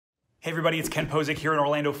Hey everybody, it's Ken Posick here in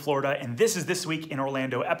Orlando, Florida, and this is This Week in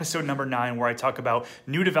Orlando, episode number 9, where I talk about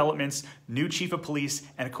new developments, new chief of police,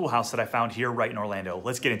 and a cool house that I found here right in Orlando.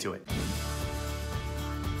 Let's get into it.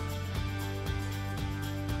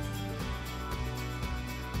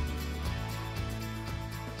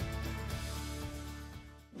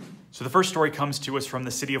 So the first story comes to us from the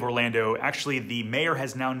city of Orlando. Actually, the mayor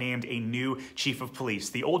has now named a new chief of police.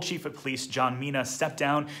 The old chief of police, Mina, stepped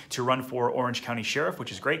down to run for Orange County Sheriff,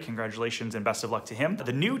 which is great. Congratulations and best of luck to him.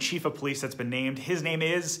 The new chief of police that's been named, his name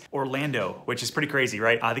is Orlando, which is pretty crazy,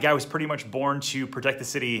 right? The guy was pretty much born to protect the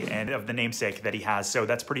city and of the namesake that he has. So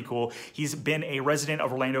that's pretty cool. He's been a resident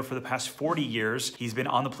of Orlando for the past 40 years. He's been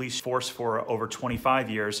on the police force for over 25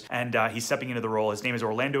 years, and he's stepping into the role. His name is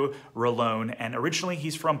Orlando Rolón, and originally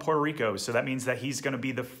he's from Puerto Rico. So that means that he's going to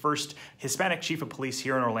be the first Hispanic chief of police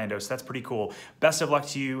here in Orlando. So that's pretty cool. Best of luck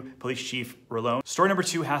to you, Police Chief Rolón. Story number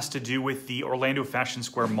 2 has to do with the Orlando Fashion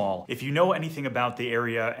Square Mall. If you know anything about the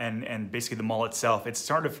area and basically the mall itself, it's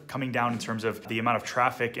sort of coming down in terms of the amount of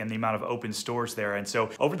traffic and the amount of open stores there. And so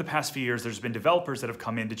over the past few years, there's been developers that have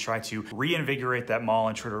come in to try to reinvigorate that mall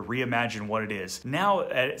and try to reimagine what it is. Now,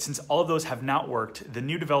 since all of those have not worked, the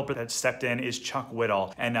new developer that stepped in is Chuck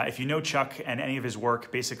Whitall. And if you know Chuck and any of his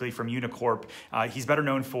work, basically from Unicorp, he's better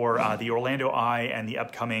known for the Orlando Eye and the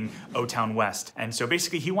upcoming O-Town West. And so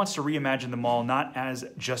basically he wants to reimagine the mall not as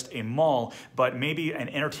just a mall, but maybe an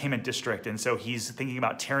entertainment district. And so he's thinking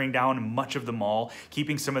about tearing down much of the mall,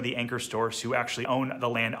 keeping some of the anchor stores who actually own the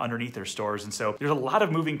land underneath their stores. And so there's a lot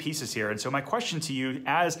of moving pieces here. And so my question to you,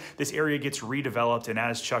 as this area gets redeveloped and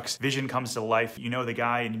as Chuck's vision comes to life, you know the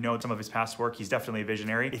guy and you know some of his past work, he's definitely a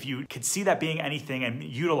visionary. If you could see that being anything and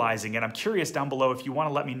utilizing it, I'm curious down below if you want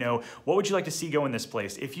to let me know, what would you like to see go in this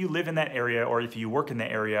place? If you live in that area or if you work in the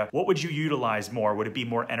area, what would you utilize more? Would it be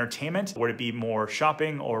more entertainment? Would it be more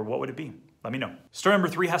shopping? Or what would it be? Let me know. Story number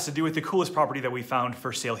 3 has to do with the coolest property that we found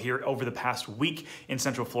for sale here over the past week in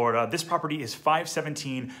Central Florida. This property is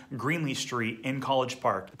 517 Greenlee Street in College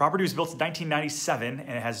Park. The property was built in 1997 and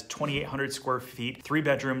it has 2,800 square feet, 3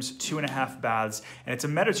 bedrooms, 2.5 baths, and it's a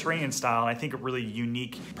Mediterranean style and I think a really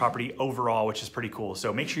unique property overall, which is pretty cool.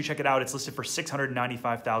 So make sure you check it out. It's listed for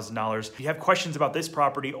 $695,000. If you have questions about this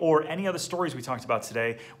property or any other stories we talked about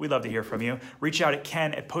today, we'd love to hear from you. Reach out at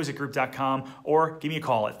ken@posickgroup.com or give me a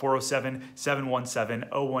call at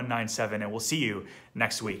 407-717-0197, and we'll see you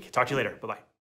next week. Talk to you later. Bye-bye.